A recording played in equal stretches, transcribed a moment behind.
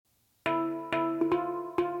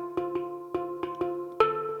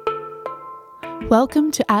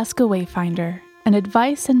Welcome to Ask a Wayfinder, an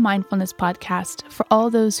advice and mindfulness podcast for all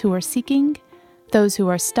those who are seeking, those who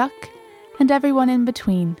are stuck, and everyone in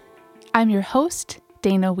between. I'm your host,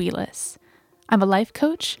 Dana Wheelis. I'm a life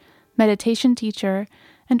coach, meditation teacher,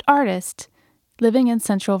 and artist living in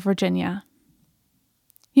Central Virginia.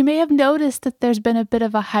 You may have noticed that there's been a bit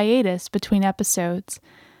of a hiatus between episodes,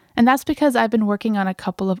 and that's because I've been working on a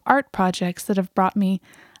couple of art projects that have brought me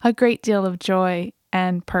a great deal of joy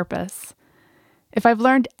and purpose. If I've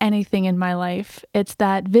learned anything in my life, it's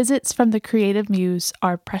that visits from the creative muse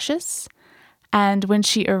are precious, and when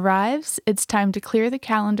she arrives, it's time to clear the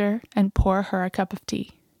calendar and pour her a cup of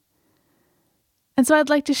tea. And so I'd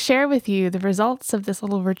like to share with you the results of this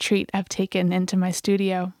little retreat I've taken into my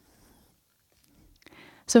studio.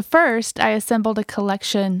 So first, I assembled a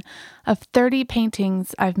collection of 30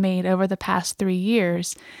 paintings I've made over the past 3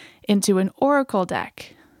 years into an oracle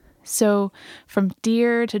deck. So from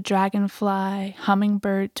deer to dragonfly,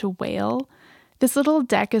 hummingbird to whale, this little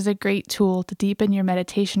deck is a great tool to deepen your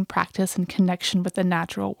meditation practice and connection with the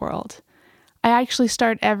natural world. I actually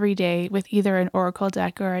start every day with either an oracle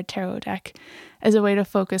deck or a tarot deck as a way to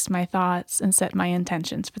focus my thoughts and set my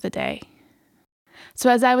intentions for the day.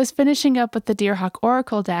 So as I was finishing up with the Deerhawk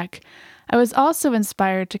Oracle deck, I was also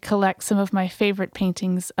inspired to collect some of my favorite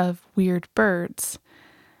paintings of weird birds.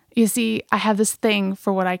 You see, I have this thing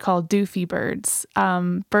for what I call doofy birds,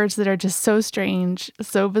 birds that are just so strange,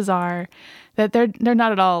 so bizarre, that they're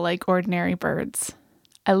not at all like ordinary birds.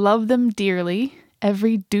 I love them dearly,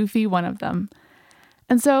 every doofy one of them.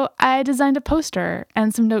 And so I designed a poster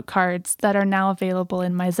and some note cards that are now available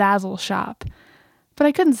in my Zazzle shop. But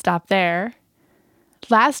I couldn't stop there.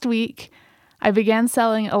 Last week, I began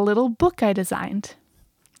selling a little book I designed.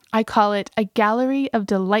 I call it A Gallery of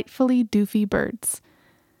Delightfully Doofy Birds.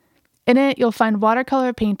 In it, you'll find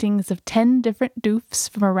watercolor paintings of 10 different doofs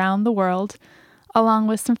from around the world, along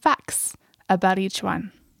with some facts about each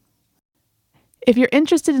one. If you're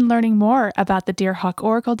interested in learning more about the Deerhawk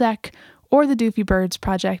Oracle deck or the Doofy Birds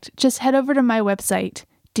project, just head over to my website,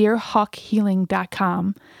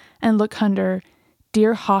 deerhawkhealing.com, and look under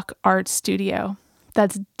Deerhawk Art Studio.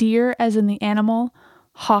 That's deer as in the animal,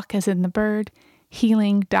 hawk as in the bird,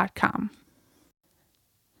 healing.com.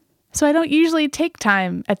 So I don't usually take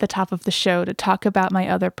time at the top of the show to talk about my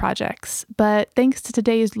other projects, but thanks to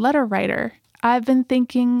today's letter writer, I've been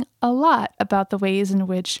thinking a lot about the ways in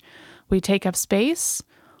which we take up space,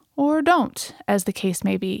 or don't, as the case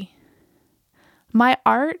may be. My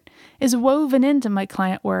art is woven into my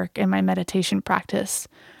client work and my meditation practice,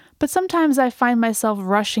 but sometimes I find myself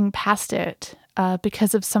rushing past it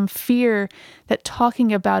because of some fear that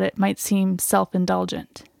talking about it might seem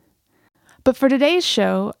self-indulgent. But for today's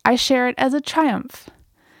show, I share it as a triumph.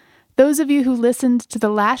 Those of you who listened to the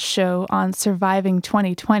last show on surviving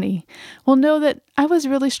 2020 will know that I was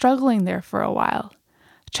really struggling there for a while.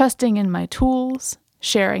 Trusting in my tools,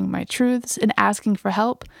 sharing my truths, and asking for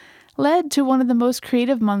help led to one of the most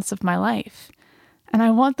creative months of my life. And I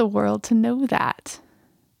want the world to know that.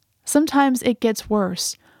 Sometimes it gets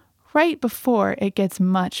worse right before it gets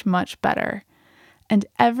much, much better. And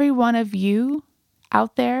every one of you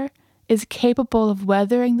out there is capable of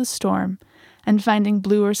weathering the storm and finding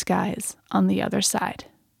bluer skies on the other side.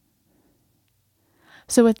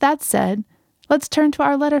 So with that said, let's turn to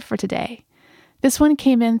our letter for today. This one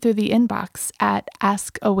came in through the inbox at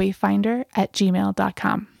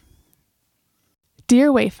askawayfinder@gmail.com.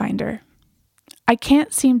 Dear Wayfinder, I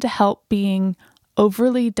can't seem to help being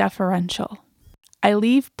overly deferential. I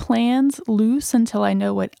leave plans loose until I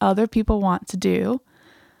know what other people want to do.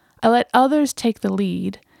 I let others take the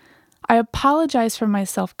lead. I apologize for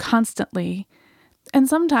myself constantly, and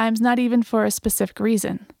sometimes not even for a specific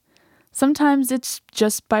reason. Sometimes it's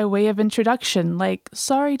just by way of introduction, like,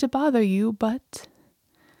 sorry to bother you, but...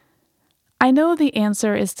 I know the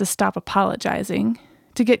answer is to stop apologizing,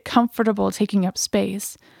 to get comfortable taking up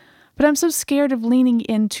space, but I'm so scared of leaning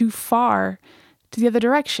in too far to the other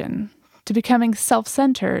direction, to becoming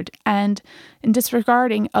self-centered and in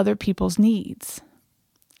disregarding other people's needs.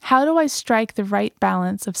 How do I strike the right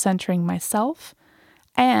balance of centering myself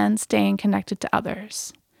and staying connected to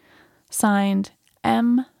others? Signed,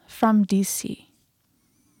 M from DC.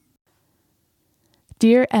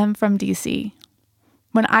 Dear M from DC,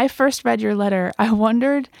 when I first read your letter, I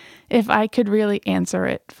wondered if I could really answer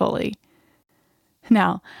it fully.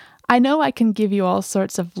 Now, I know I can give you all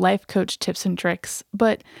sorts of life coach tips and tricks,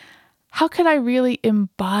 but how could I really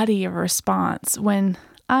embody a response when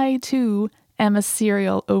I, too, am a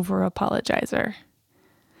serial over-apologizer?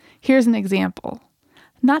 Here's an example.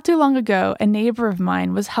 Not too long ago, a neighbor of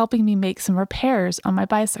mine was helping me make some repairs on my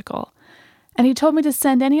bicycle. And he told me to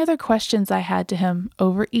send any other questions I had to him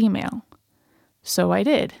over email. So I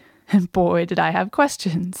did, and boy, did I have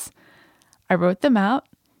questions. I wrote them out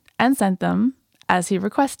and sent them as he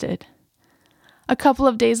requested. A couple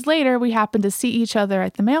of days later, we happened to see each other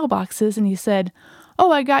at the mailboxes, and he said,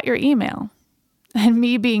 "Oh, I got your email." And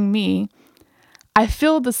me being me, I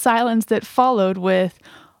filled the silence that followed with,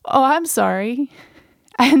 "Oh, I'm sorry."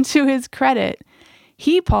 And to his credit,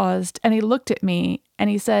 he paused and he looked at me and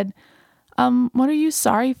he said, "What are you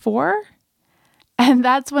sorry for?" And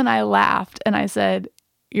that's when I laughed and I said,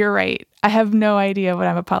 "You're right. I have no idea what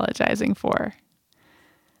I'm apologizing for."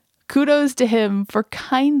 Kudos to him for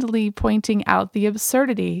kindly pointing out the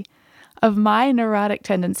absurdity of my neurotic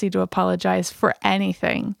tendency to apologize for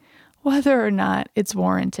anything, whether or not it's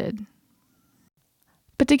warranted.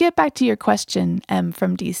 But to get back to your question, M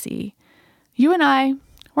from DC, you and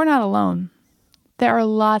we're not alone. There are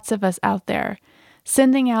lots of us out there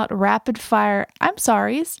sending out rapid-fire "I'm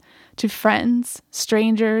sorries" to friends,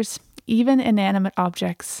 strangers, even inanimate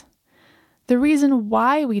objects. The reason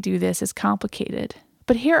why we do this is complicated,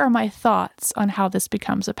 but here are my thoughts on how this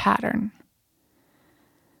becomes a pattern.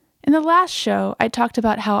 In the last show, I talked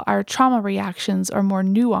about how our trauma reactions are more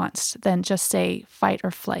nuanced than just, say, fight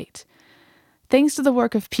or flight. Thanks to the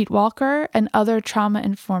work of Pete Walker and other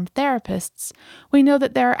trauma-informed therapists, we know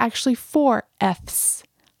that there are actually 4 Fs: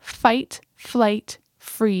 fight, flight,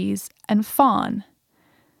 freeze, and fawn.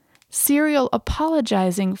 Serial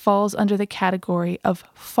apologizing falls under the category of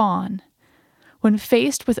fawn. When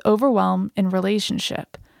faced with overwhelm in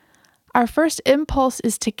relationship, our first impulse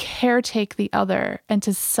is to caretake the other and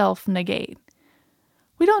to self-negate.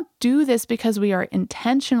 We don't do this because we are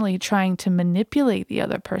intentionally trying to manipulate the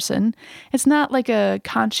other person. It's not like a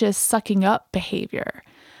conscious sucking up behavior.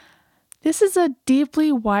 This is a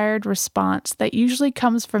deeply wired response that usually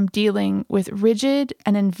comes from dealing with rigid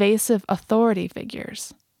and invasive authority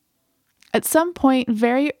figures. At some point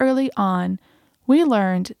very early on, we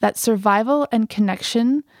learned that survival and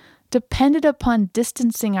connection depended upon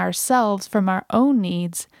distancing ourselves from our own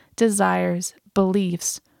needs, desires,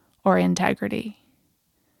 beliefs, or integrity.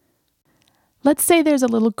 Let's say there's a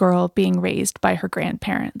little girl being raised by her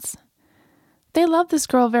grandparents. They love this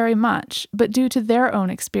girl very much, but due to their own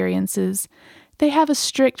experiences, they have a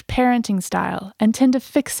strict parenting style and tend to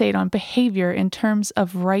fixate on behavior in terms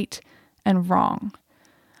of right and wrong.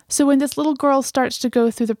 So when this little girl starts to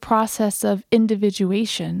go through the process of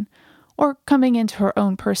individuation, or coming into her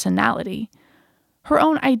own personality, her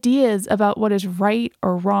own ideas about what is right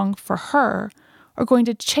or wrong for her are going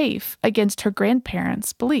to chafe against her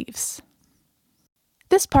grandparents' beliefs.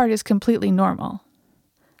 This part is completely normal.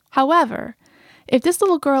 However, if this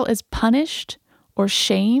little girl is punished or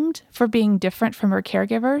shamed for being different from her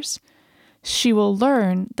caregivers, she will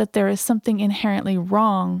learn that there is something inherently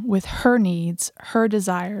wrong with her needs, her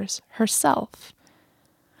desires, herself.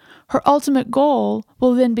 Her ultimate goal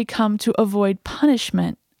will then become to avoid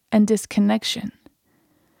punishment and disconnection.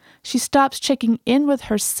 She stops checking in with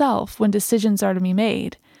herself when decisions are to be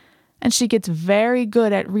made, and she gets very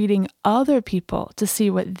good at reading other people to see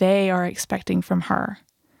what they are expecting from her.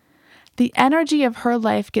 The energy of her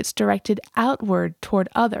life gets directed outward toward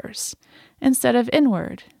others instead of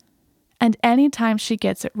inward. And anytime she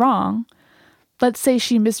gets it wrong, let's say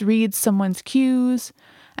she misreads someone's cues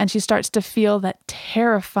and she starts to feel that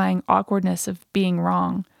terrifying awkwardness of being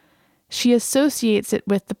wrong, she associates it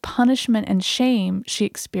with the punishment and shame she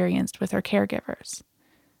experienced with her caregivers.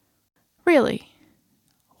 Really,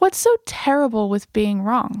 what's so terrible with being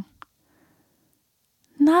wrong?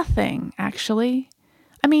 Nothing, actually.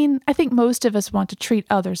 I mean, I think most of us want to treat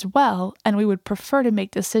others well, and we would prefer to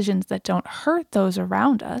make decisions that don't hurt those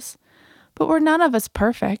around us. But we're none of us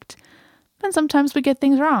perfect, and sometimes we get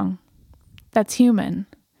things wrong. That's human.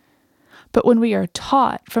 But when we are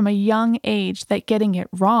taught from a young age that getting it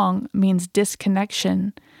wrong means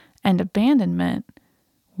disconnection and abandonment,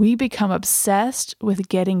 we become obsessed with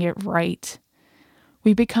getting it right.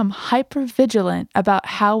 We become hypervigilant about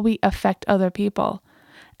how we affect other people,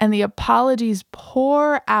 and the apologies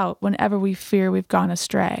pour out whenever we fear we've gone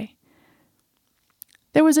astray.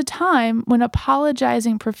 There was a time when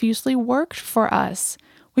apologizing profusely worked for us.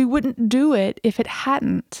 We wouldn't do it if it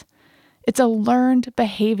hadn't. It's a learned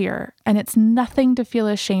behavior, and it's nothing to feel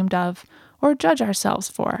ashamed of or judge ourselves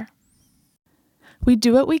for. We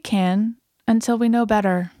do what we can until we know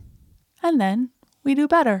better, and then we do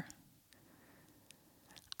better.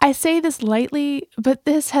 I say this lightly, but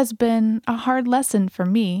this has been a hard lesson for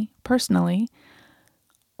me, personally.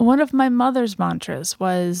 One of my mother's mantras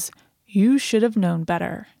was, "You should have known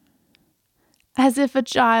better." As if a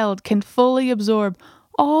child can fully absorb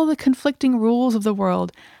all the conflicting rules of the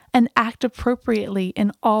world and act appropriately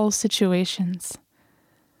in all situations.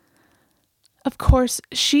 Of course,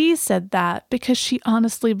 she said that because she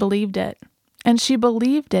honestly believed it, and she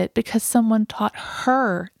believed it because someone taught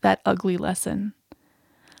her that ugly lesson.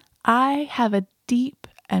 I have a deep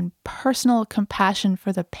and personal compassion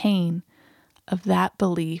for the pain of that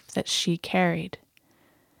belief that she carried.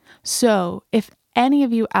 So, if any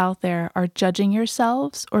of you out there are judging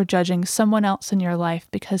yourselves or judging someone else in your life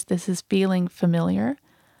because this is feeling familiar,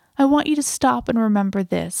 I want you to stop and remember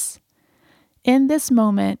this. In this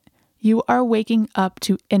moment, you are waking up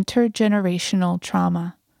to intergenerational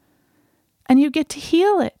trauma. And you get to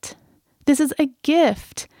heal it. This is a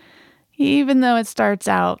gift, even though it starts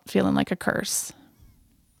out feeling like a curse.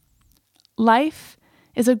 Life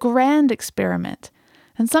is a grand experiment,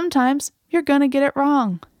 and sometimes you're going to get it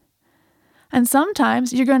wrong. And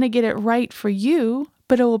sometimes you're going to get it right for you,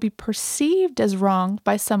 but it will be perceived as wrong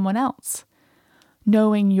by someone else.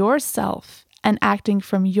 Knowing yourself and acting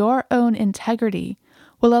from your own integrity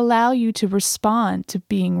will allow you to respond to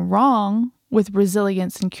being wrong with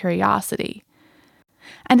resilience and curiosity.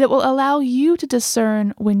 And it will allow you to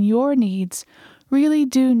discern when your needs really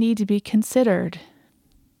do need to be considered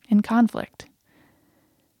in conflict.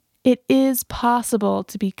 It is possible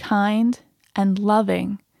to be kind and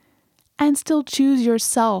loving and still choose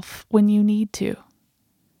yourself when you need to.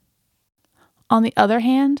 On the other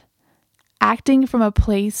hand, acting from a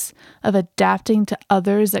place of adapting to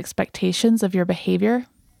others' expectations of your behavior,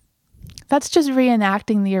 that's just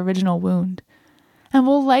reenacting the original wound, and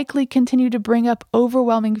will likely continue to bring up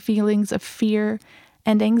overwhelming feelings of fear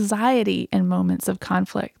and anxiety in moments of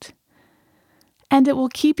conflict. And it will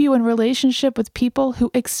keep you in relationship with people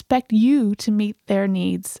who expect you to meet their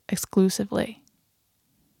needs exclusively.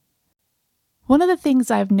 One of the things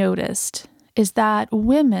I've noticed is that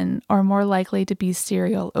women are more likely to be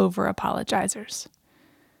serial over-apologizers.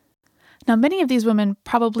 Now, many of these women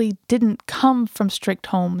probably didn't come from strict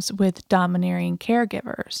homes with domineering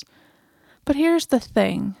caregivers. But here's the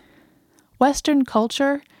thing. Western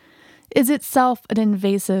culture is itself an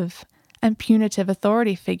invasive and punitive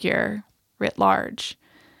authority figure writ large,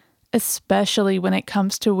 especially when it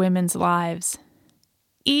comes to women's lives.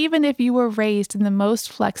 Even if you were raised in the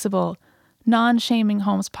most flexible, non-shaming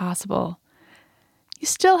homes possible, you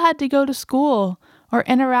still had to go to school or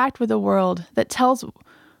interact with a world that tells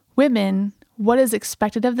women what is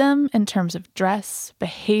expected of them in terms of dress,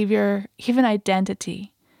 behavior, even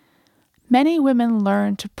identity. Many women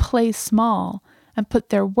learn to play small and put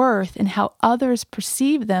their worth in how others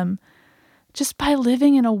perceive them just by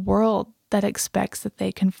living in a world that expects that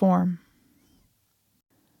they conform.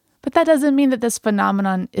 But that doesn't mean that this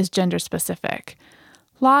phenomenon is gender specific.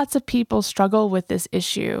 Lots of people struggle with this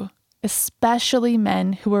issue, especially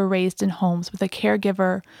men who were raised in homes with a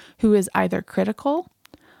caregiver who is either critical,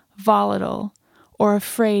 volatile, or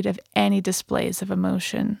afraid of any displays of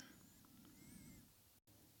emotion.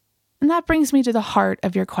 And that brings me to the heart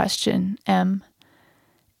of your question, M.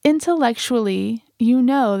 Intellectually, you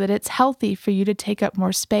know that it's healthy for you to take up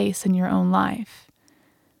more space in your own life.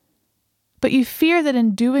 But you fear that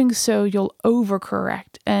in doing so, you'll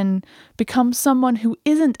overcorrect and become someone who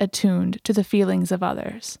isn't attuned to the feelings of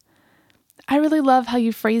others. I really love how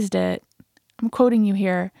you phrased it. I'm quoting you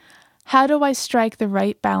here. How do I strike the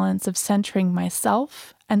right balance of centering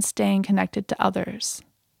myself and staying connected to others?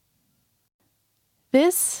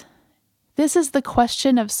 This is the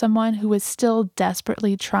question of someone who is still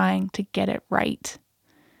desperately trying to get it right.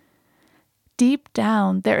 Deep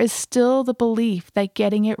down, there is still the belief that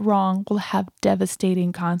getting it wrong will have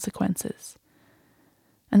devastating consequences.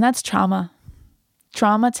 And that's trauma.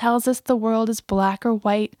 Trauma tells us the world is black or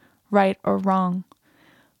white, right or wrong.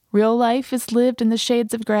 Real life is lived in the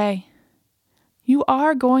shades of gray. You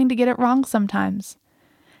are going to get it wrong sometimes.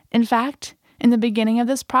 In fact, in the beginning of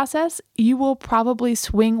this process, you will probably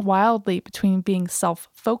swing wildly between being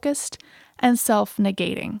self-focused and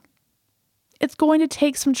self-negating. It's going to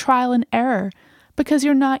take some trial and error because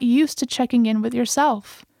you're not used to checking in with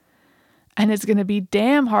yourself. And it's going to be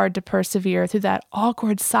damn hard to persevere through that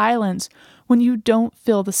awkward silence when you don't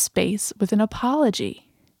fill the space with an apology.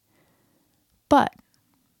 But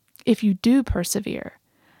if you do persevere,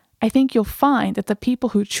 I think you'll find that the people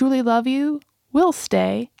who truly love you will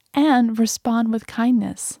stay and respond with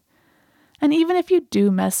kindness. And even if you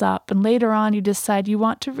do mess up and later on you decide you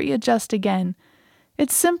want to readjust again,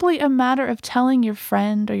 it's simply a matter of telling your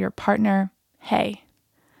friend or your partner, hey,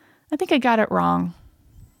 I think I got it wrong.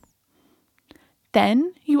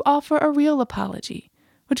 Then you offer a real apology,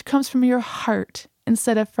 which comes from your heart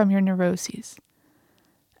instead of from your neuroses.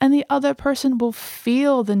 And the other person will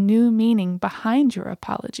feel the new meaning behind your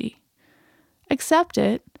apology. Accept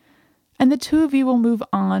it, and the two of you will move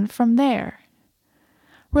on from there.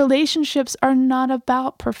 Relationships are not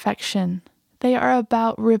about perfection. They are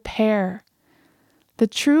about repair. The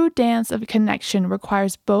true dance of connection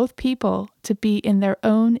requires both people to be in their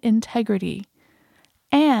own integrity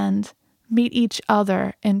and meet each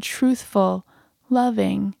other in truthful,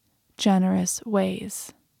 loving, generous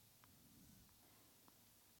ways.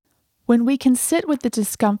 When we can sit with the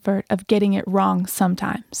discomfort of getting it wrong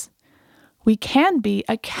sometimes, we can be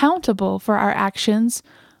accountable for our actions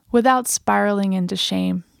without spiraling into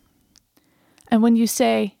shame. And when you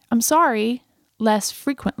say, "I'm sorry," less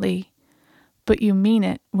frequently, but you mean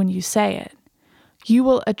it when you say it, you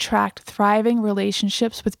will attract thriving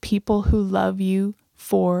relationships with people who love you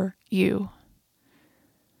for you.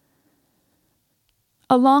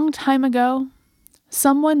 A long time ago,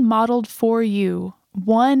 someone modeled for you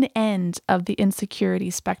one end of the insecurity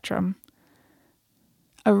spectrum.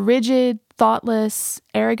 A rigid, thoughtless,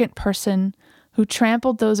 arrogant person who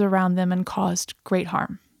trampled those around them and caused great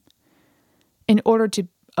harm. In order to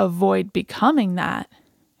avoid becoming that,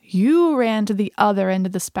 you ran to the other end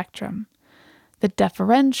of the spectrum, the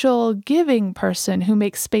deferential, giving person who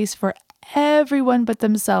makes space for everyone but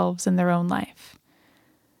themselves in their own life.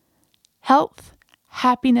 Health,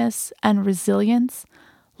 happiness, and resilience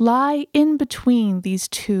lie in between these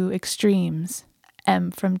two extremes.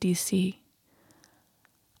 M from DC.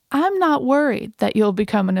 I'm not worried that you'll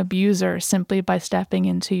become an abuser simply by stepping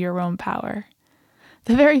into your own power.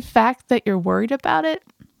 The very fact that you're worried about it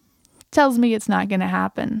tells me it's not going to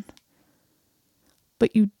happen.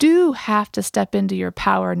 But you do have to step into your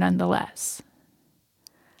power nonetheless.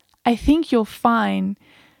 I think you'll find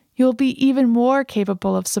you'll be even more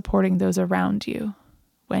capable of supporting those around you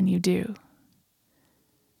when you do.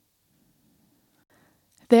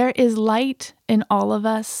 There is light in all of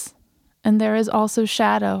us, and there is also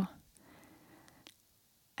shadow.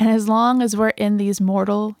 And as long as we're in these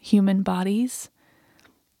mortal human bodies,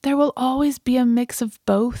 there will always be a mix of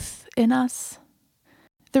both in us.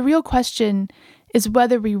 The real question is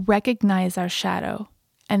whether we recognize our shadow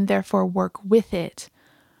and therefore work with it,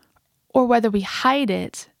 or whether we hide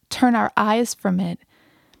it, turn our eyes from it,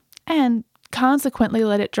 and consequently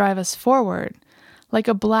let it drive us forward, like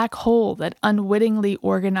a black hole that unwittingly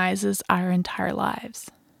organizes our entire lives.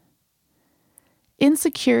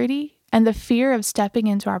 Insecurity and the fear of stepping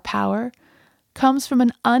into our power comes from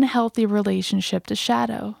an unhealthy relationship to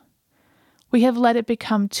shadow. We have let it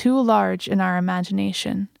become too large in our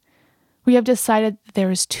imagination. We have decided that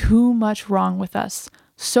there is too much wrong with us,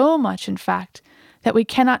 so much, in fact, that we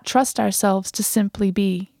cannot trust ourselves to simply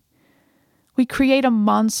be. We create a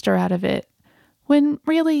monster out of it, when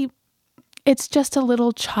really, it's just a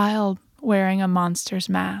little child wearing a monster's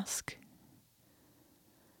mask.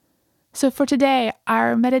 So for today,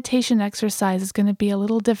 our meditation exercise is going to be a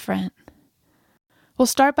little different. We'll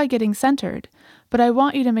start by getting centered, but I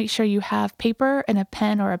want you to make sure you have paper and a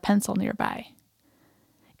pen or a pencil nearby.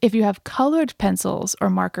 If you have colored pencils or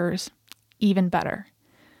markers, even better.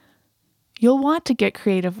 You'll want to get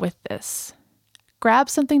creative with this. Grab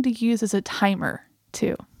something to use as a timer,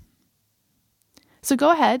 too. So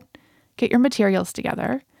go ahead, get your materials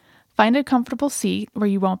together, find a comfortable seat where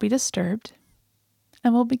you won't be disturbed,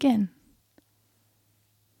 and we'll begin.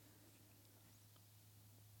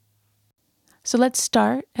 So let's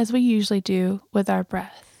start, as we usually do, with our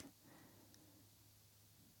breath.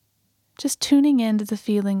 Just tuning into the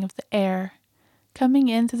feeling of the air coming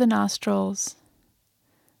in through the nostrils,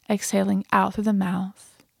 exhaling out through the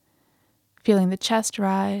mouth, feeling the chest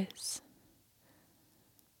rise,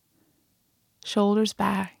 shoulders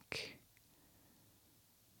back.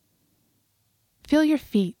 Feel your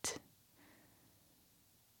feet.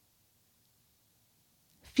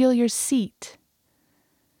 Feel your seat.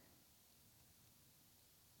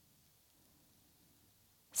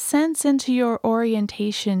 Sense into your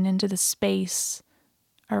orientation into the space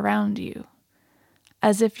around you,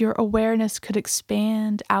 as if your awareness could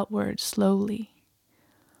expand outward slowly,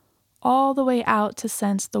 all the way out to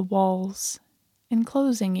sense the walls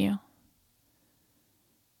enclosing you.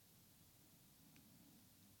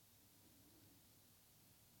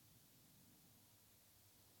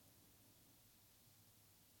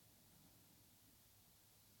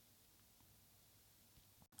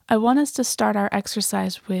 I want us to start our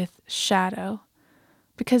exercise with shadow,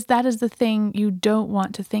 because that is the thing you don't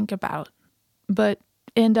want to think about, but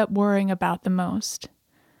end up worrying about the most.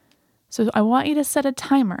 So I want you to set a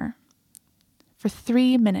timer for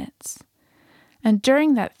 3 minutes. And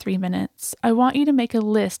during that 3 minutes, I want you to make a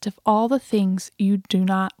list of all the things you do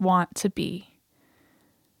not want to be.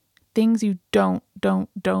 Things you don't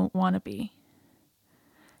want to be.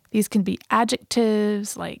 These can be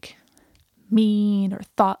adjectives like mean or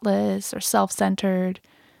thoughtless or self-centered.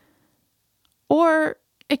 Or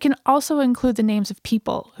it can also include the names of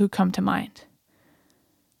people who come to mind.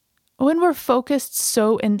 When we're focused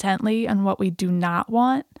so intently on what we do not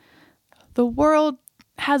want, the world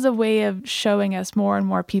has a way of showing us more and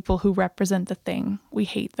more people who represent the thing we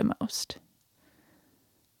hate the most.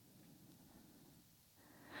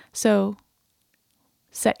 So,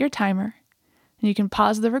 set your timer, and you can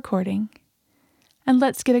pause the recording, and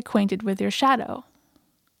let's get acquainted with your shadow.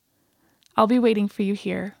 I'll be waiting for you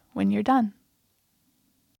here when you're done.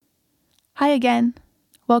 Hi again.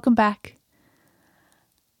 Welcome back.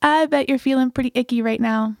 I bet you're feeling pretty icky right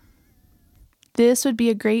now. This would be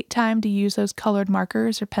a great time to use those colored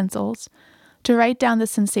markers or pencils to write down the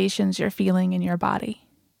sensations you're feeling in your body.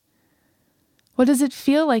 What does it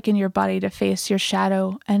feel like in your body to face your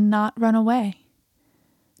shadow and not run away?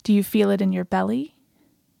 Do you feel it in your belly?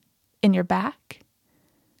 In your back?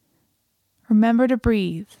 Remember to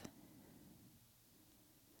breathe.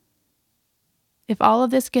 If all of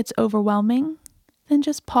this gets overwhelming, then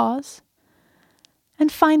just pause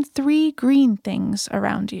and find 3 green things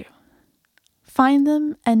around you. Find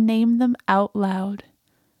them and name them out loud.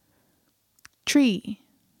 Tree,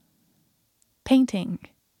 painting,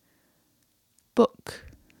 book.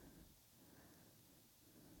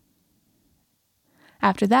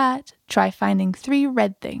 After that, try finding 3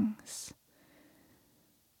 red things.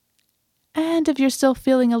 And if you're still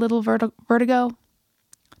feeling a little vertigo,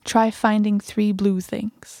 try finding 3 blue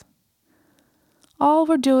things. All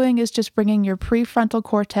we're doing is just bringing your prefrontal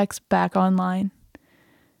cortex back online.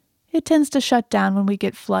 It tends to shut down when we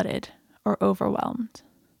get flooded or overwhelmed.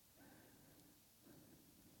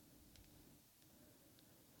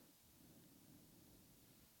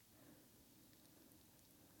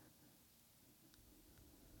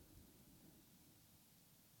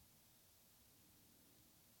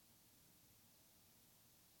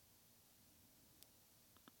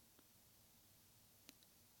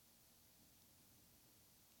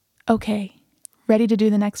 Okay, ready to do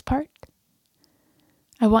the next part?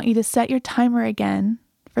 I want you to set your timer again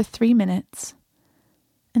for 3 minutes.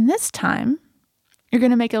 And this time, you're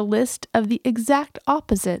going to make a list of the exact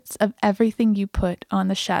opposites of everything you put on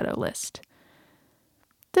the shadow list.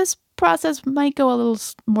 This process might go a little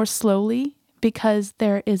more slowly because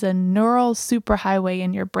there is a neural superhighway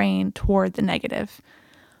in your brain toward the negative.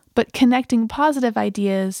 But connecting positive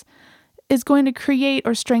ideas is going to create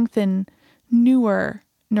or strengthen newer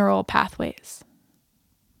neural pathways.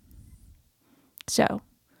 So,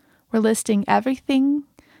 we're listing everything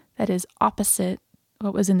that is opposite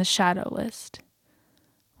what was in the shadow list.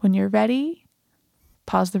 When you're ready,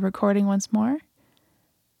 pause the recording once more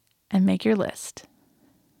and make your list.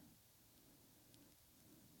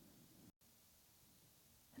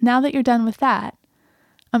 Now that you're done with that,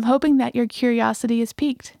 I'm hoping that your curiosity is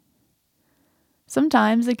piqued.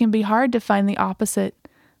 Sometimes it can be hard to find the opposite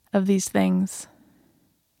of these things.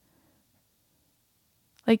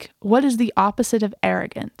 Like, what is the opposite of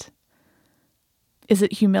arrogant? Is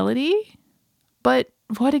it humility? But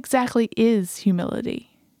what exactly is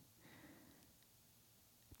humility?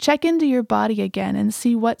 Check into your body again and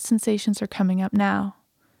see what sensations are coming up now.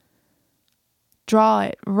 Draw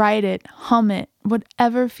it, write it, hum it,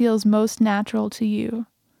 whatever feels most natural to you.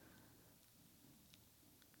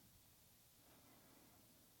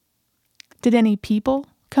 Did any people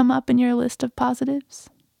come up in your list of positives?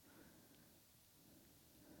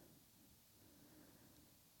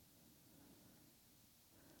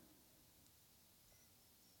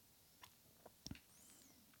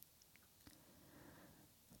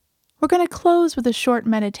 We're going to close with a short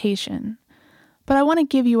meditation, but I want to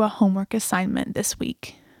give you a homework assignment this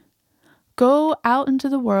week. Go out into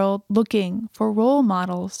the world looking for role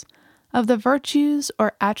models of the virtues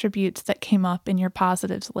or attributes that came up in your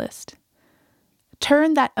positives list.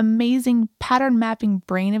 Turn that amazing pattern mapping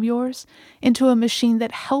brain of yours into a machine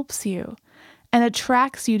that helps you and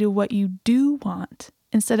attracts you to what you do want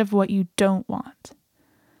instead of what you don't want.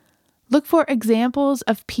 Look for examples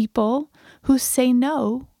of people who say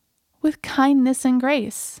no with kindness and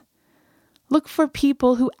grace. Look for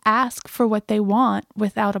people who ask for what they want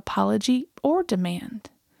without apology or demand.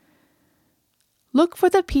 Look for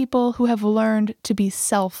the people who have learned to be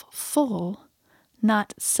self-full,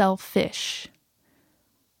 not selfish.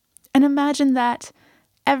 And imagine that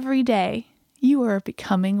every day you are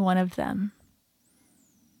becoming one of them.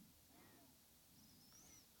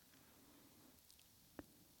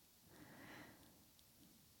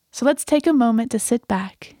 So let's take a moment to sit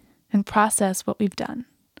back and process what we've done.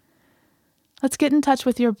 Let's get in touch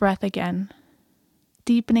with your breath again,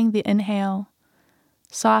 deepening the inhale,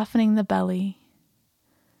 softening the belly,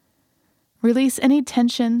 Release any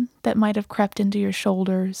tension that might have crept into your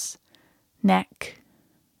shoulders, neck,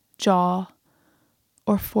 jaw,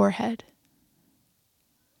 or forehead.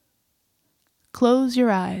 Close your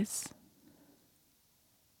eyes.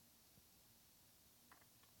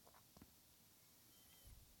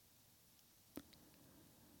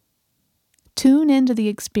 Tune into the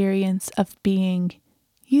experience of being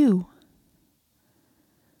you.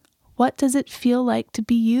 What does it feel like to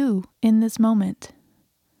be you in this moment?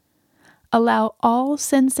 Allow all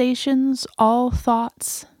sensations, all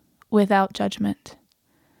thoughts, without judgment.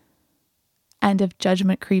 And if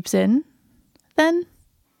judgment creeps in, then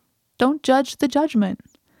don't judge the judgment.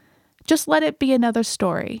 Just let it be another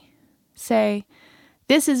story. Say,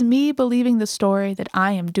 this is me believing the story that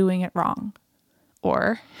I am doing it wrong.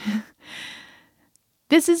 Or,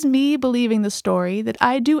 this is me believing the story that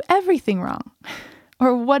I do everything wrong.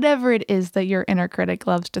 Or whatever it is that your inner critic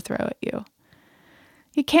loves to throw at you.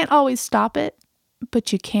 You can't always stop it,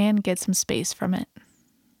 but you can get some space from it.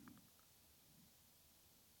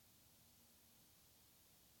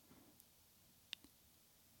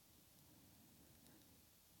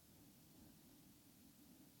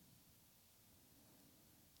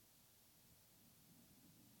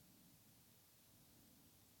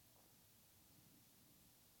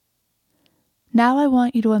 Now I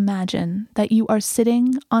want you to imagine that you are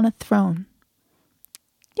sitting on a throne.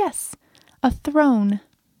 Yes, a throne,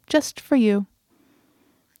 just for you.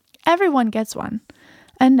 Everyone gets one,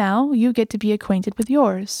 and now you get to be acquainted with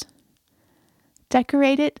yours.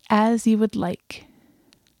 Decorate it as you would like.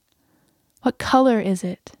 What color is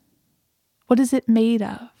it? What is it made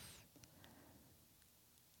of?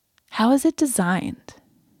 How is it designed?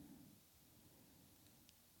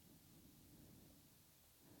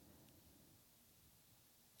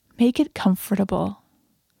 Make it comfortable.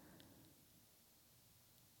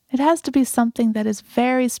 It has to be something that is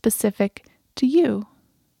very specific to you.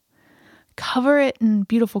 Cover it in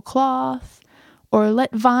beautiful cloth, or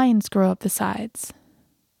let vines grow up the sides.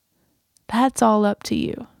 That's all up to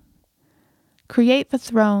you. Create the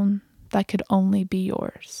throne that could only be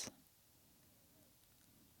yours.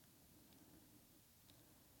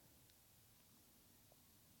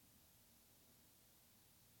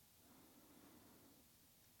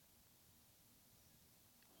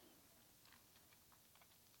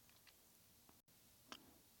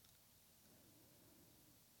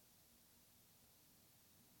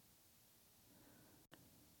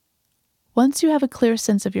 Once you have a clear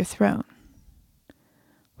sense of your throne,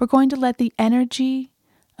 we're going to let the energy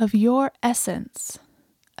of your essence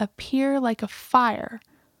appear like a fire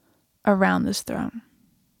around this throne.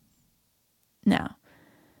 Now,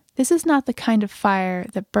 this is not the kind of fire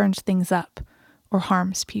that burns things up or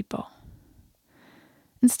harms people.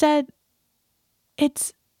 Instead,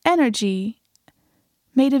 it's energy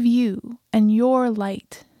made of you and your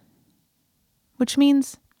light, which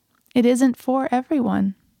means it isn't for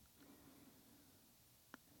everyone.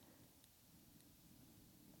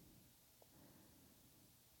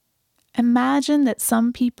 Imagine that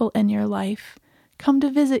some people in your life come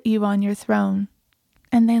to visit you on your throne,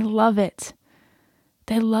 and they love it.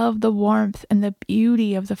 They love the warmth and the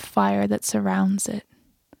beauty of the fire that surrounds it.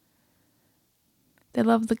 They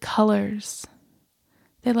love the colors.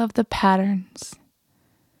 They love the patterns.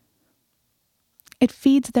 It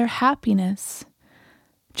feeds their happiness,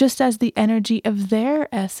 just as the energy of their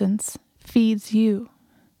essence feeds you.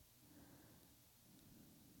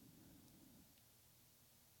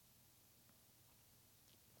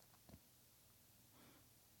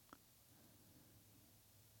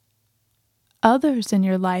 Others in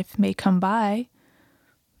your life may come by,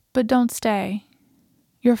 but don't stay.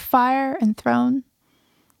 Your fire and throne,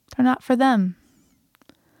 they're not for them.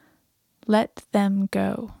 Let them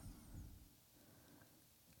go.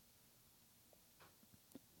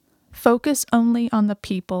 Focus only on the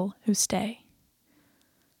people who stay.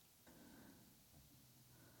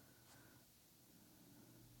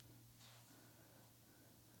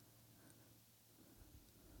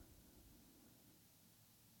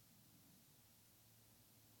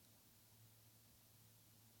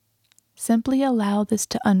 Simply allow this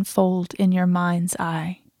to unfold in your mind's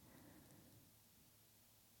eye.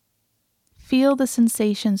 Feel the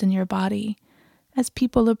sensations in your body as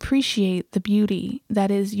people appreciate the beauty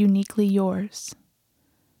that is uniquely yours.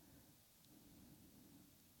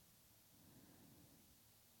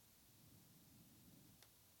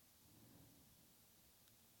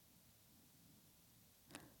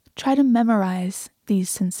 Try to memorize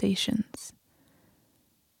these sensations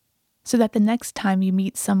so that the next time you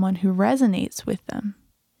meet someone who resonates with them,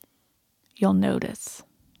 you'll notice.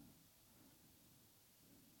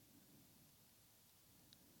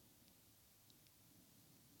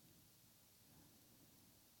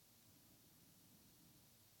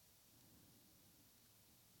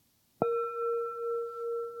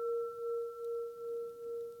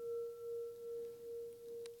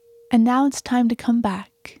 And now it's time to come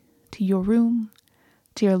back to your room,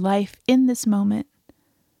 to your life in this moment.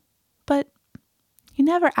 But you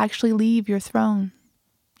never actually leave your throne.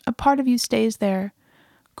 A part of you stays there,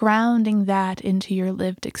 grounding that into your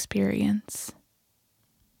lived experience.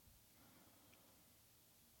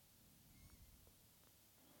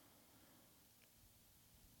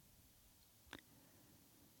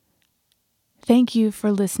 Thank you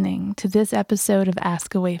for listening to this episode of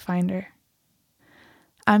Ask a Wayfinder.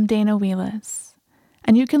 I'm Dana Wheelis,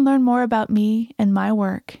 and you can learn more about me and my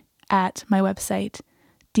work at my website,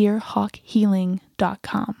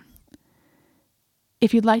 deerhawkhealing.com.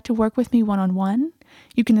 If you'd like to work with me one-on-one,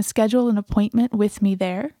 you can schedule an appointment with me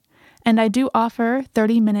there, and I do offer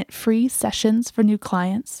 30-minute free sessions for new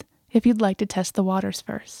clients if you'd like to test the waters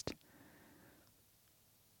first.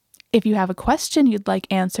 If you have a question you'd like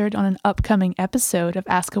answered on an upcoming episode of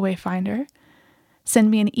Ask a Wayfinder,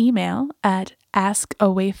 send me an email at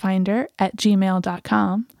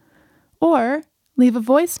askawayfinder@gmail.com or leave a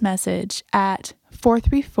voice message at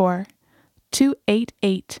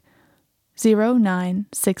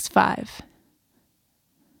 434-288-0965.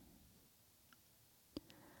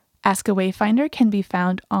 Ask a Wayfinder can be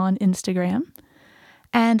found on Instagram,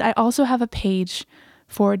 and I also have a page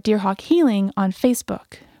for Deer Hawk Healing on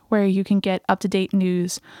Facebook, where you can get up-to-date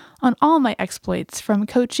news on all my exploits from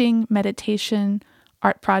coaching, meditation,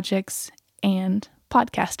 art projects, and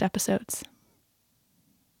podcast episodes.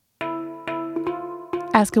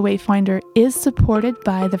 Ask a Wayfinder is supported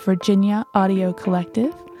by the Virginia Audio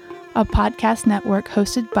Collective, a podcast network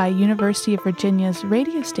hosted by University of Virginia's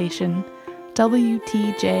radio station,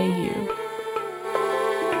 WTJU.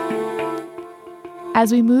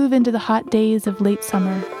 As we move into the hot days of late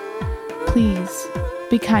summer, please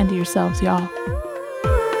be kind to yourselves, y'all.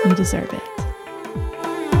 You deserve it.